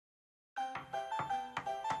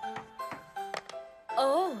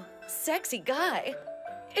Oh, sexy guy.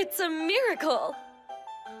 It's a miracle.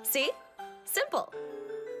 See? Simple.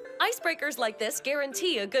 Icebreakers like this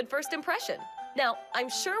guarantee a good first impression. Now, I'm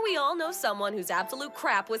sure we all know someone who's absolute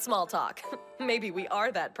crap with small talk. Maybe we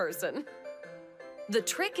are that person. The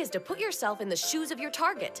trick is to put yourself in the shoes of your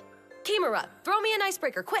target. Kimura, throw me an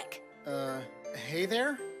icebreaker, quick. Hey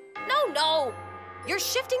there? No! You're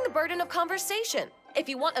shifting the burden of conversation. If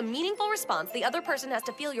you want a meaningful response, the other person has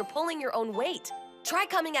to feel you're pulling your own weight. Try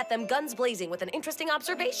coming at them guns blazing with an interesting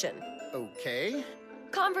observation. Okay.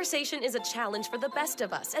 Conversation is a challenge for the best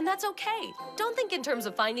of us, and that's okay. Don't think in terms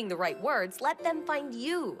of finding the right words. Let them find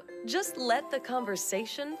you. Just let the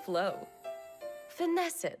conversation flow.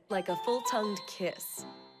 Finesse it like a full-tongued kiss.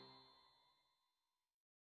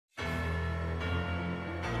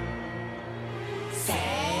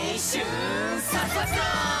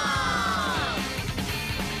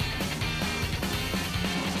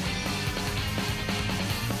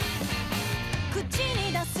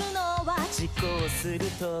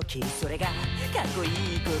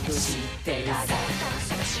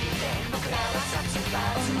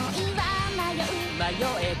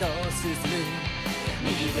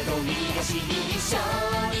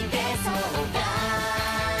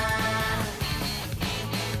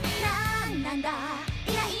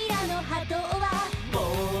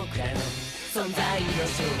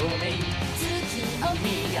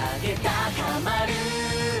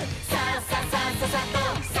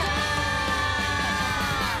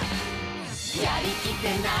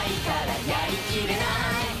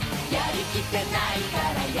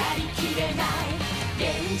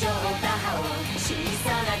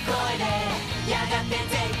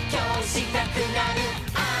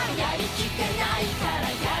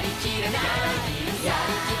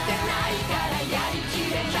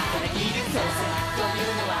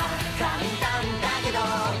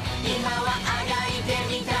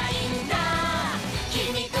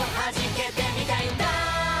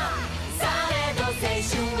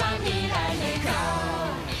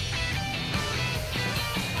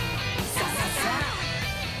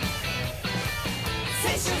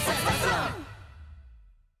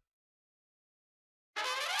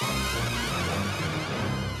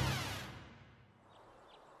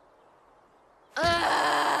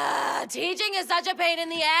 Teaching is such a pain in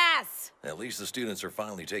the ass. At least the students are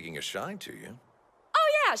finally taking a shine to you.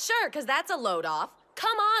 Oh yeah, sure, because that's a load off.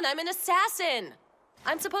 Come on, I'm an assassin.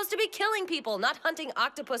 I'm supposed to be killing people, not hunting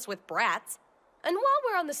octopus with brats. And while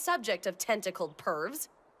we're on the subject of tentacled pervs,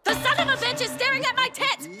 the son of a bitch is staring at my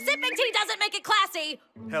tits! Sipping tea doesn't make it classy!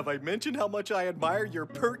 Have I mentioned how much I admire your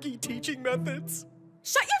perky teaching methods?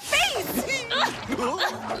 Shut your face!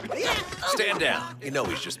 Stand down. You know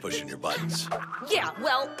he's just pushing your buttons. Yeah,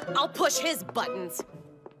 well, I'll push his buttons.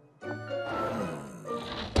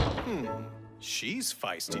 She's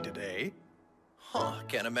feisty today. Huh,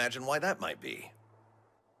 can't imagine why that might be.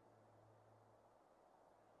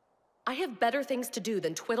 I have better things to do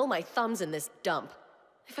than twiddle my thumbs in this dump.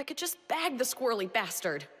 If I could just bag the squirrely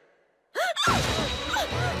bastard.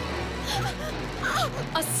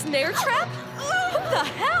 A snare trap? What the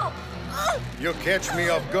hell? You catch me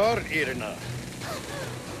off guard, Irina.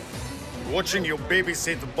 Watching you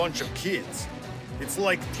babysit a bunch of kids. It's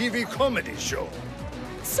like TV comedy show.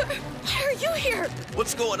 Sir, why are you here?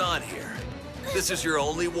 What's going on here? This is your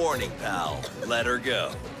only warning, pal. Let her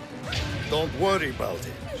go. Don't worry about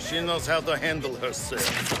it. She knows how to handle herself.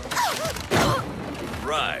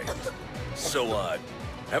 Right. So,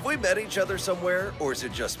 have we met each other somewhere, or is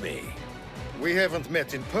it just me? We haven't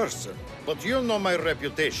met in person, but you know my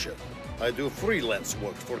reputation. I do freelance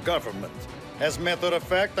work for government. As a matter of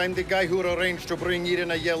fact, I'm the guy who arranged to bring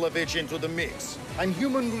Irina Yelovich into the mix. I'm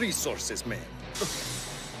human resources man.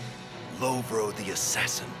 Lovro the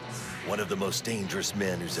Assassin, one of the most dangerous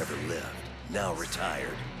men who's ever lived, now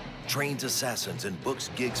retired. Trains assassins and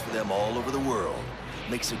books gigs for them all over the world.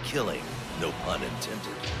 Makes a killing, no pun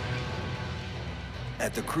intended.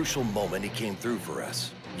 At the crucial moment, he came through for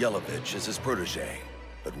us. Yelovich is his protege.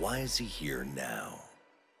 But why is he here now?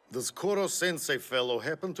 Does Koro-sensei fellow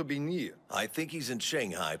happen to be near? I think he's in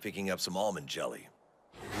Shanghai picking up some almond jelly.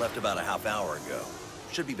 Left about a half hour ago.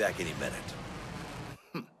 Should be back any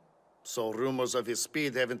minute. So rumors of his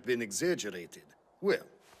speed haven't been exaggerated. Well,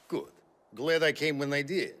 good. Glad I came when I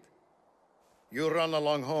did. You run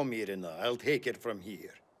along home, Irina. I'll take it from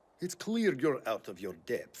here. It's clear you're out of your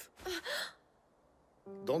depth.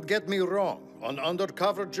 Don't get me wrong. On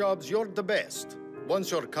undercover jobs, you're the best.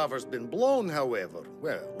 Once your cover's been blown, however,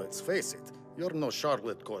 well, let's face it, you're no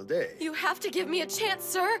Charlotte Corday. You have to give me a chance,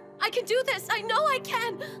 sir. I can do this. I know I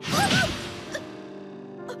can.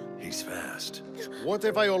 He he's fast. What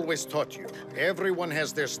have I always taught you? Everyone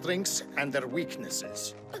has their strengths and their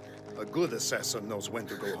weaknesses. A good assassin knows when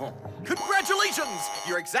to go home. Congratulations!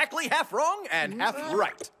 You're exactly half wrong and half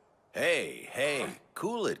right. Hey,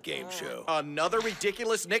 cool it, game show. Another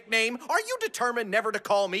ridiculous nickname? Are you determined never to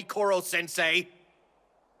call me Koro-sensei?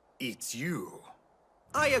 It's you.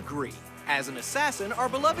 I agree. As an assassin, our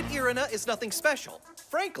beloved Irina is nothing special.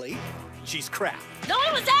 Frankly, she's crap. No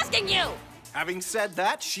one was asking you! Having said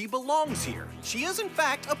that, she belongs here. She is, in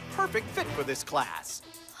fact, a perfect fit for this class.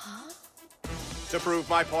 To prove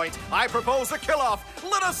my point, I propose a kill-off.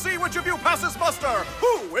 Let us see which of you passes muster.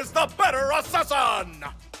 Who is the better assassin?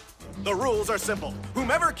 The rules are simple.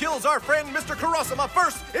 Whomever kills our friend Mr. Kurosama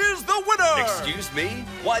first is the winner! Excuse me?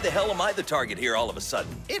 Why the hell am I the target here all of a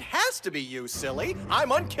sudden? It has to be you, silly.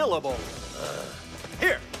 I'm unkillable.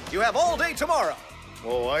 Here, you have all day tomorrow.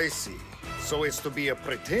 Oh, I see. So it's to be a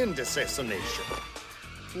pretend assassination.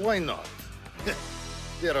 Why not?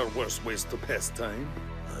 There are worse ways to pass time.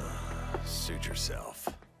 Suit yourself.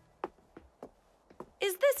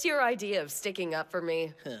 Is this your idea of sticking up for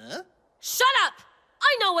me? Huh? Shut up!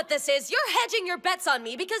 I know what this is. You're hedging your bets on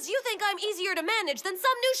me because you think I'm easier to manage than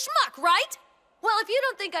some new schmuck, right? Well, if you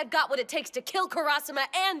don't think I've got what it takes to kill Kurosama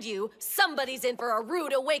and you, somebody's in for a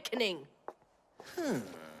rude awakening.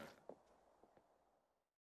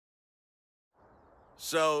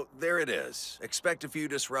 So, there it is. Expect a few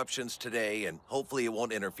disruptions today, and hopefully it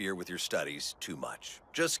won't interfere with your studies too much.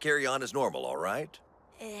 Just carry on as normal, all right?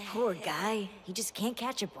 Poor guy. He just can't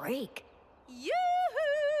catch a break.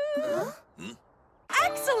 Yoo-hoo!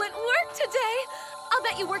 Excellent work today! I'll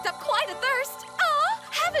bet you worked up quite a thirst. Oh,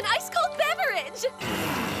 have an ice-cold beverage!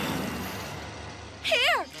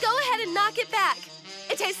 Here, go ahead and knock it back.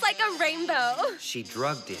 It tastes like a rainbow. She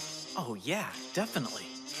drugged it. Oh, yeah, definitely.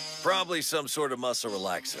 Probably some sort of muscle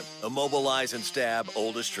relaxant. Immobilize and stab,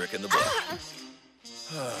 oldest trick in the book.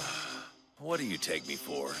 What do you take me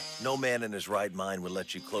for? No man in his right mind would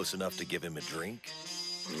let you close enough to give him a drink?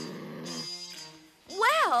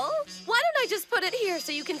 Well, why don't I just put it here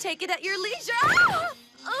so you can take it at your leisure? Ah!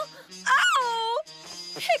 Oh! Oh!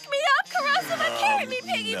 Pick me up, Kurosama! Carry me,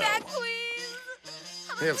 piggyback, please!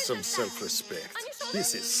 Have some self-respect.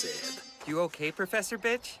 This is sad. You okay, Professor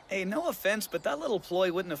Bitch? Hey, no offense, but that little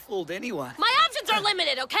ploy wouldn't have fooled anyone. My options are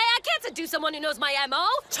limited, okay? I can't seduce someone who knows my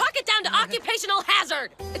M.O. Chalk it down to occupational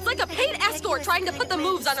hazard. It's like a paid escort trying to put the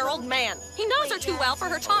moves on her old man. He knows her too well for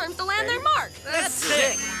her charms to land their mark. That's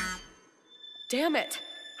sick! Damn it.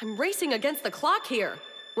 I'm racing against the clock here.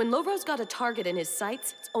 When Lovro's got a target in his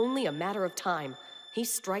sights, it's only a matter of time. He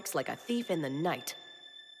strikes like a thief in the night.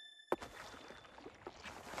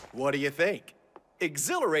 What do you think?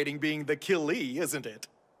 Exhilarating being the killee, isn't it?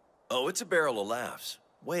 Oh, it's a barrel of laughs.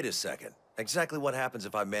 Wait a second. Exactly what happens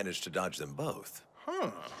if I manage to dodge them both?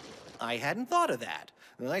 I hadn't thought of that.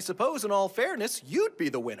 I suppose, in all fairness, you'd be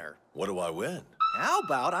the winner. What do I win? How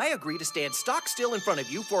about I agree to stand stock still in front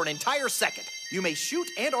of you for an entire second? You may shoot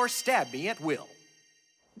and or stab me at will.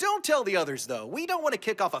 Don't tell the others, though. We don't want to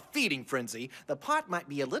kick off a feeding frenzy. The pot might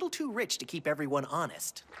be a little too rich to keep everyone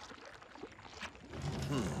honest.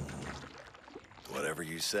 Whatever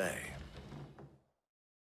you say.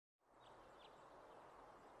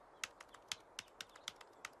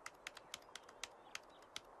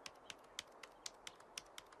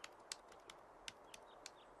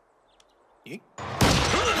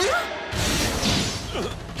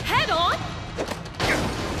 Head on!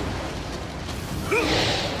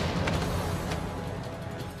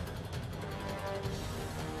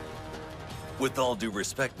 With all due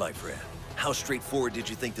respect, my friend, how straightforward did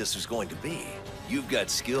you think this was going to be? You've got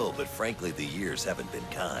skill, but frankly, the years haven't been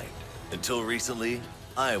kind. Until recently,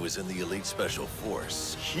 I was in the elite special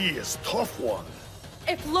force. He is tough one.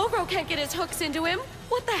 If Lovro can't get his hooks into him,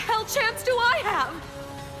 what the hell chance do I have?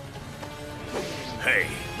 Hey,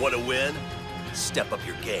 want to win? Step up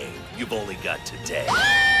your game. You've only got today.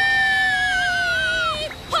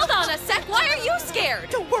 Hold on a sec, why are you scared?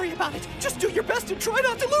 Don't worry about it. Just do your best and try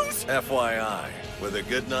not to lose. FYI, with a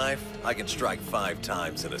good knife, I can strike 5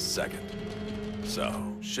 times in a second.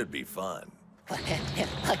 So, should be fun.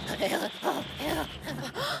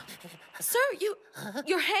 Sir,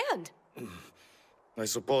 your hand. I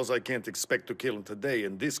suppose I can't expect to kill him today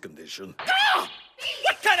in this condition.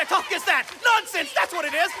 What kind of talk is that? Nonsense, that's what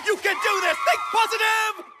it is. You can do this. Think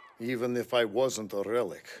positive. Even if I wasn't a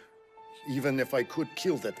relic, even if I could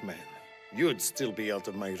kill that man, you'd still be out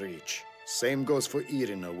of my reach. Same goes for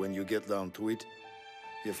Irina when you get down to it.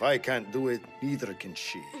 If I can't do it, neither can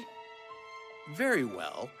she. Very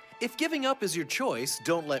well. If giving up is your choice,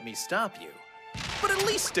 don't let me stop you. But at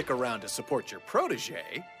least stick around to support your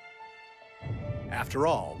protege. After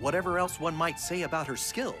all, whatever else one might say about her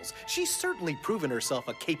skills, she's certainly proven herself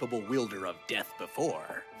a capable wielder of death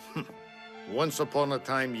before. Once upon a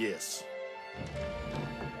time, yes.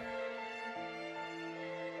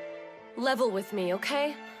 Level with me,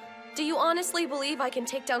 okay? Do you honestly believe I can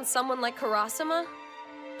take down someone like Karasuma?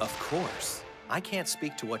 Of course. I can't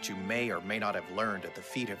speak to what you may or may not have learned at the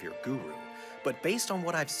feet of your guru, but based on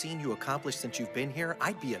what I've seen you accomplish since you've been here,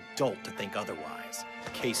 I'd be a dolt to think otherwise.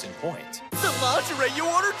 Case in point. The lingerie you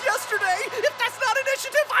ordered yesterday! If that's not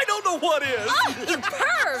initiative, I don't know what is! Oh, you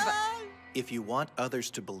perv! If you want others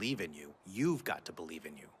to believe in you, you've got to believe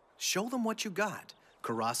in you. Show them what you got.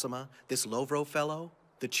 Karasuma, this Lovro fellow,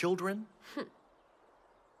 the children.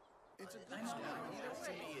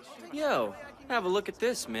 Yo, have a look at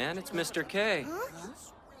this, man. It's Mr. K. Huh?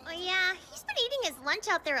 Oh yeah, he's been eating his lunch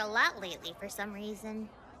out there a lot lately for some reason.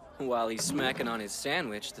 While he's smacking on his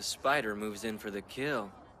sandwich, the spider moves in for the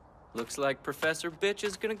kill. Looks like Professor Bitch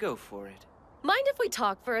is gonna go for it. Mind if we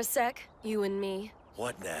talk for a sec, you and me?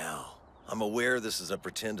 What now? I'm aware this is a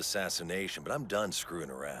pretend assassination, but I'm done screwing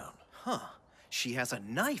around. Huh. She has a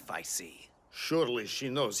knife, I see. Surely she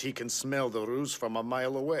knows he can smell the ruse from a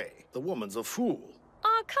mile away. The woman's a fool.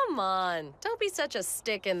 Aw, come on. Don't be such a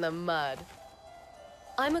stick in the mud.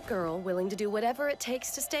 I'm a girl willing to do whatever it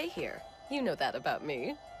takes to stay here. You know that about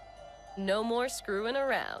me. No more screwing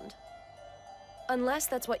around. Unless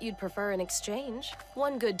that's what you'd prefer in exchange.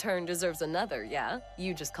 One good turn deserves another, yeah?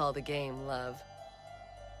 You just call the game love.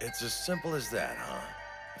 It's as simple as that, huh?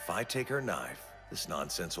 If I take her knife, this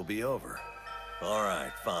nonsense will be over. All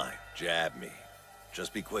right, fine. Jab me.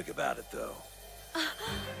 Just be quick about it, though.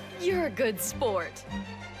 You're a good sport.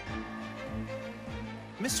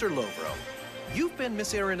 Mr. Lovro, you've been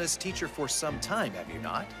Miss Irina's teacher for some time, have you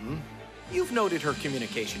not? You've noted her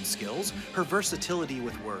communication skills, her versatility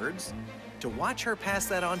with words. To watch her pass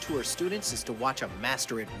that on to her students is to watch a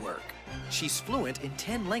master at work. She's fluent in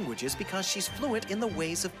 10 languages because she's fluent in the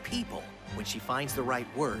ways of people. When she finds the right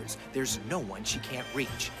words, there's no one she can't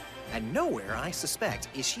reach. And nowhere, I suspect,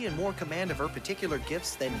 is she in more command of her particular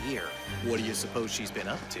gifts than here. What do you suppose she's been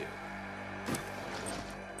up to?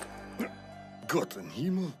 Gott in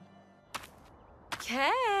Himmel.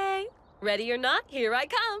 Okay. Ready or not, here I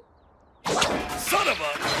come. Son of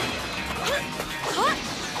a...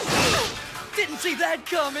 Didn't see that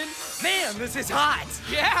coming. Man, this is hot.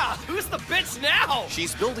 Yeah, who's the bitch now?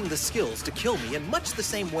 She's building the skills to kill me in much the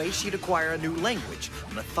same way she'd acquire a new language,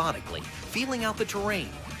 methodically, feeling out the terrain,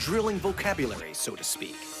 drilling vocabulary, so to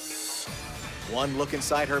speak. One look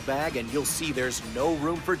inside her bag and you'll see there's no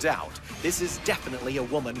room for doubt. This is definitely a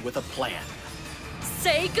woman with a plan.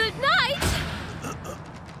 Say goodnight!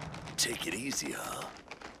 Take it easy, huh?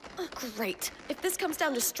 Oh, great. If this comes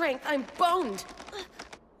down to strength, I'm boned.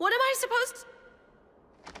 What am I supposed to...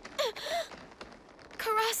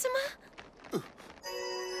 Karasuma?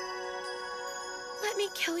 Let me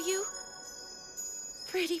kill you.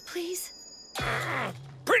 Pretty, please.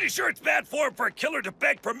 Pretty sure it's bad form for a killer to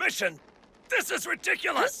beg permission. This is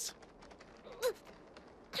ridiculous.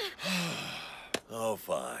 Oh,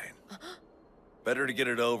 fine. Better to get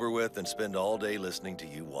it over with than spend all day listening to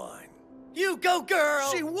you whine. You go, girl.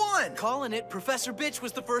 She won! Calling it, Professor Bitch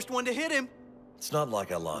was the first one to hit him. It's not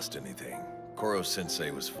like I lost anything.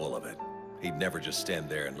 Koro-sensei was full of it. He'd never just stand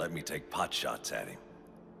there and let me take pot shots at him.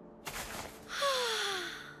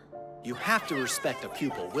 You have to respect a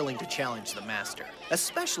pupil willing to challenge the master,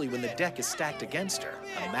 especially when the deck is stacked against her.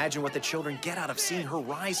 Imagine what the children get out of seeing her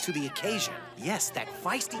rise to the occasion. Yes, that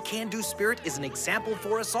feisty can-do spirit is an example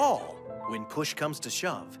for us all. When push comes to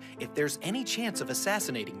shove, if there's any chance of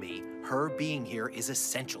assassinating me, her being here is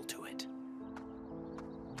essential to it.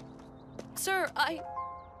 Sir,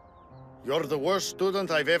 You're the worst student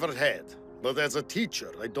I've ever had. But as a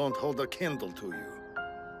teacher, I don't hold a candle to you.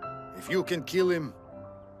 If you can kill him,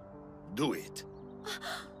 do it.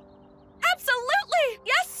 Absolutely!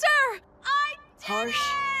 Yes, sir! I did Harsh,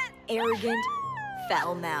 it! arrogant,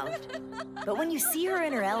 foul-mouthed. But when you see her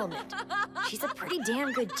in her element, she's a pretty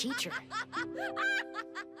damn good teacher.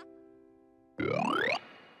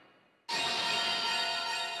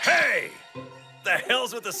 Hey! The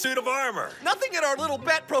hell's with the suit of armor? Nothing in our little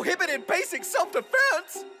bet prohibited basic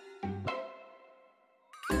self-defense.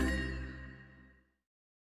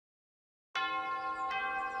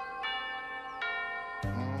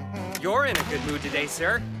 You're in a good mood today,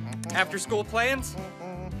 sir. After school plans?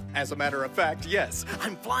 As a matter of fact, yes.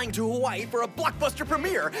 I'm flying to Hawaii for a blockbuster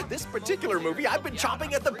premiere. This particular movie I've been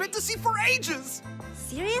chomping at the bit to see for ages.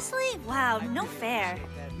 Seriously? Wow, no fair.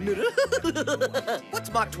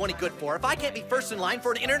 What's Mach 20 good for if I can't be first in line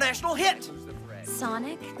for an international hit?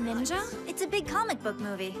 Sonic? Ninja? It's a big comic book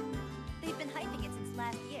movie. They've been hyping it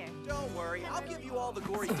worry. I'll give you all the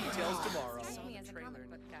gory details tomorrow.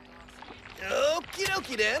 Okie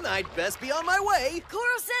dokie then, I'd best be on my way.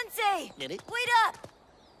 Koro-sensei! Did it? Wait up!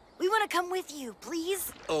 We want to come with you,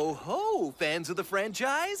 please. Oh ho, fans of the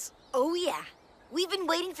franchise? Oh yeah. We've been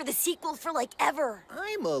waiting for the sequel for like ever.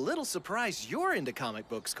 I'm a little surprised you're into comic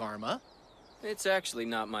books, Karma. It's actually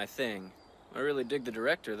not my thing. I really dig the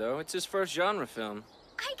director, though. It's his first genre film.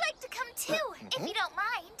 I'd like to come too, if you don't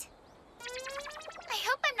mind. I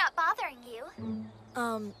hope I'm not bothering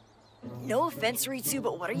you. No offense, Ritsu,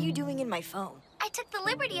 but what are you doing in my phone? I took the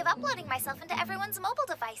liberty of uploading myself into everyone's mobile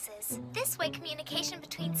devices. This way communication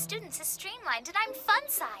between students is streamlined and I'm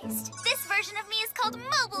fun-sized. This version of me is called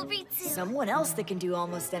Mobile Ritsu. Someone else that can do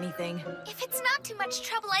almost anything. If it's not too much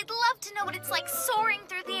trouble, I'd love to know what it's like soaring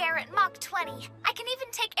through the air at Mach 20. I can even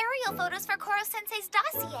take aerial photos for Koro-sensei's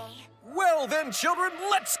dossier. Well then, children,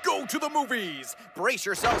 let's go to the movies! Brace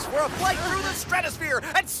yourselves for a flight through the stratosphere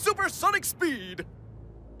at supersonic speed!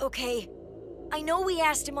 Okay, I know we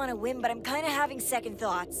asked him on a whim, but I'm kind of having second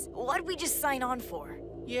thoughts. What'd we just sign on for?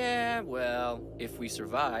 Yeah, well, if we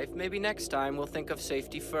survive, maybe next time we'll think of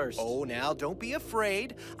safety first. Oh, now don't be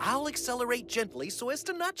afraid. I'll accelerate gently so as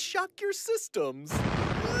to not shock your systems.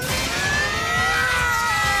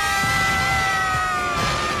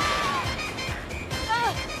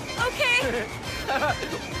 Okay!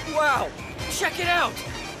 Wow! Check it out!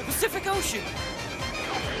 The Pacific Ocean!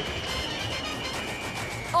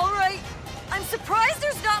 All right, I'm surprised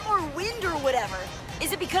there's not more wind or whatever.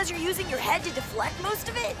 Is it because you're using your head to deflect most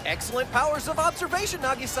of it? Excellent powers of observation,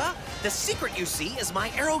 Nagisa. The secret, you see, is my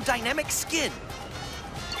aerodynamic skin.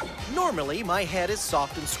 Normally, my head is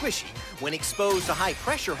soft and squishy. When exposed to high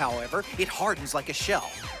pressure, however, it hardens like a shell.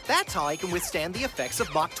 That's how I can withstand the effects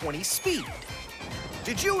of Mach 20 speed.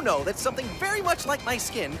 Did you know that something very much like my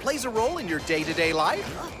skin plays a role in your day-to-day life?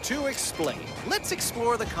 To explain, let's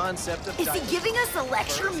explore the concept of... Is he giving us a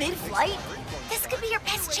lecture mid-flight? This could be your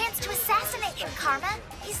best chance to assassinate him, Karma.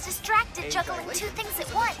 He's distracted juggling two things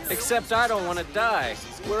at once. Except I don't want to die.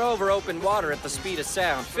 We're over open water at the speed of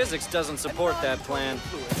sound. Physics doesn't support that plan.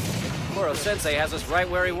 Koro-sensei has us right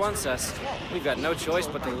where he wants us. We've got no choice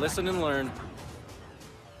but to listen and learn.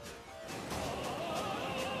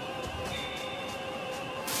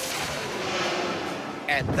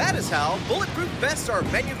 And that is how bulletproof vests are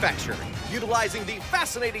manufactured, utilizing the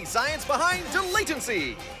fascinating science behind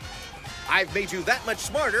latency. I've made you that much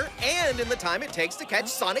smarter and in the time it takes to catch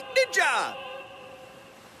Sonic Ninja.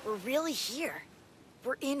 We're really here.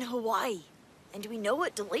 We're in Hawaii. And we know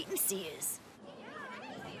what latency is.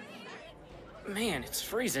 Man, it's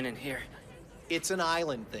freezing in here. It's an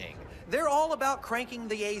island thing. They're all about cranking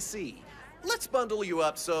the AC. Let's bundle you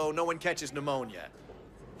up so no one catches pneumonia.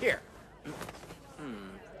 Here.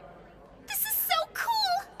 This is so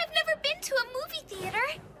cool! I've never been to a movie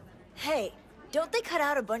theater. Hey, don't they cut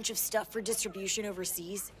out a bunch of stuff for distribution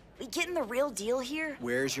overseas? We getting the real deal here?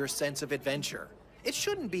 Where's your sense of adventure? It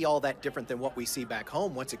shouldn't be all that different than what we see back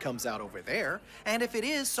home once it comes out over there. And if it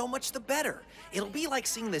is, so much the better. It'll be like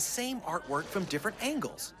seeing the same artwork from different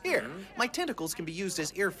angles. Here, my tentacles can be used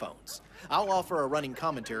as earphones. I'll offer a running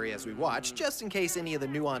commentary as we watch, just in case any of the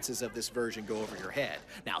nuances of this version go over your head.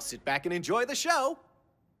 Now sit back and enjoy the show.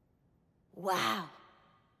 Wow.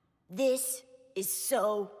 This is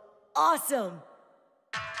so awesome.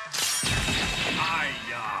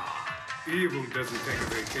 Evil doesn't take a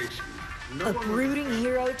vacation. A brooding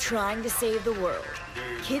hero trying to save the world.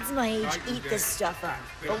 Kids my age eat this stuff up.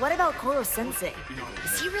 But what about Koro-sensei?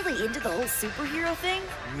 Is he really into the whole superhero thing?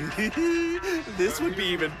 This would be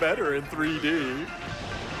even better in 3D.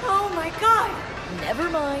 Oh my god! Never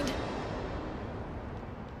mind.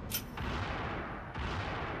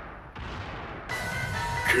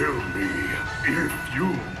 Kill me if you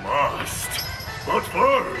must. But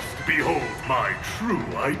first, behold my true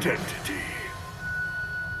identity.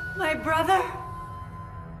 My brother?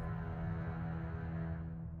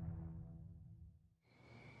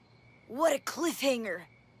 What a cliffhanger.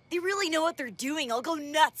 They really know what they're doing. I'll go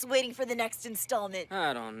nuts waiting for the next installment.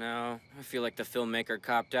 I don't know. I feel like the filmmaker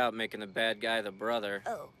copped out making the bad guy the brother.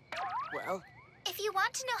 Oh, well. If you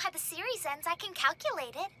want to know how the series ends, I can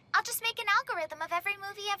calculate it. I'll just make an algorithm of every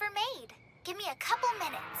movie ever made. Give me a couple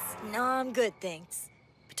minutes. No, I'm good, thanks.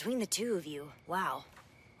 Between the two of you, wow.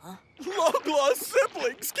 Huh? Long-lost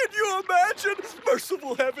siblings! Can you imagine?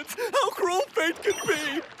 Merciful heavens, how cruel fate can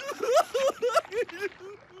be!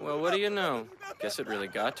 Well, what do you know? Guess it really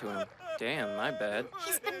got to him. Damn, my bad.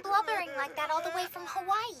 He's been blubbering like that all the way from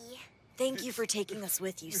Hawaii. Thank you for taking us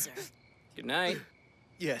with you, sir. Good night.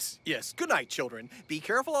 Yes. Good night, children. Be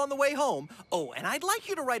careful on the way home. Oh, and I'd like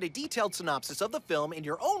you to write a detailed synopsis of the film in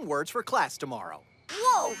your own words for class tomorrow.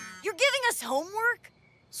 Whoa! You're giving us homework?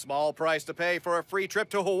 Small price to pay for a free trip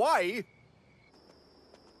to Hawaii.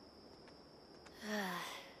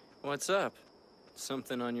 What's up?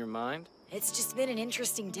 Something on your mind? It's just been an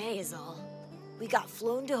interesting day is all. We got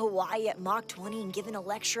flown to Hawaii at Mach 20 and given a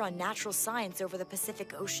lecture on natural science over the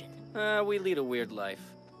Pacific Ocean. We lead a weird life.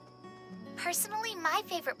 Personally, my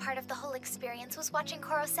favorite part of the whole experience was watching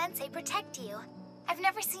Koro-sensei protect you. I've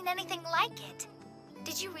never seen anything like it.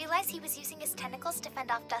 Did you realize he was using his tentacles to fend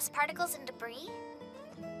off dust particles and debris?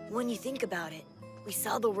 When you think about it, we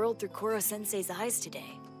saw the world through Koro-sensei's eyes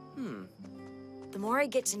today. The more I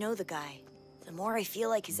get to know the guy, the more I feel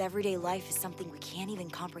like his everyday life is something we can't even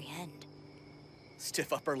comprehend.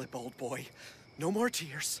 Stiff upper lip, old boy. No more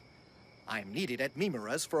tears. I am needed at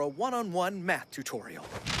Mimura's for a one-on-one math tutorial.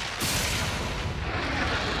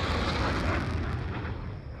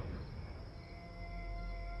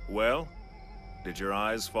 Well, did your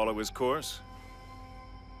eyes follow his course?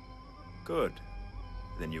 Good.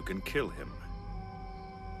 Then you can kill him.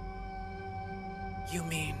 You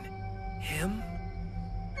mean him?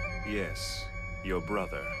 Yes, your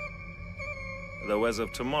brother. Though as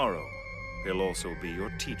of tomorrow, he'll also be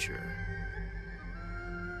your teacher.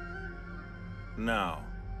 Now,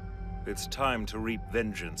 it's time to reap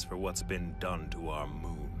vengeance for what's been done to our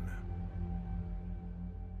moon.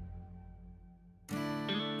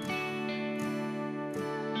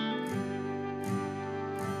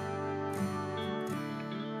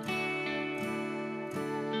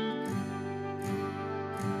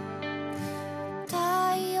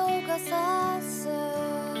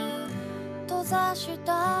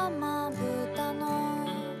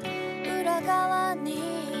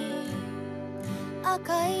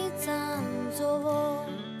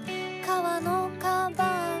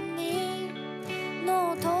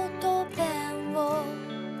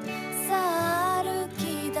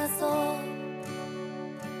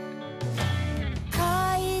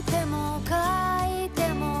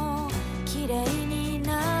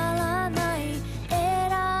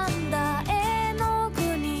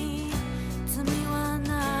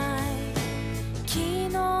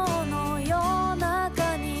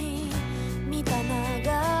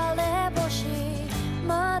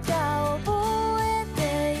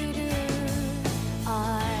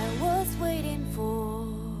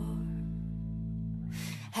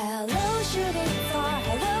 Hello, shooting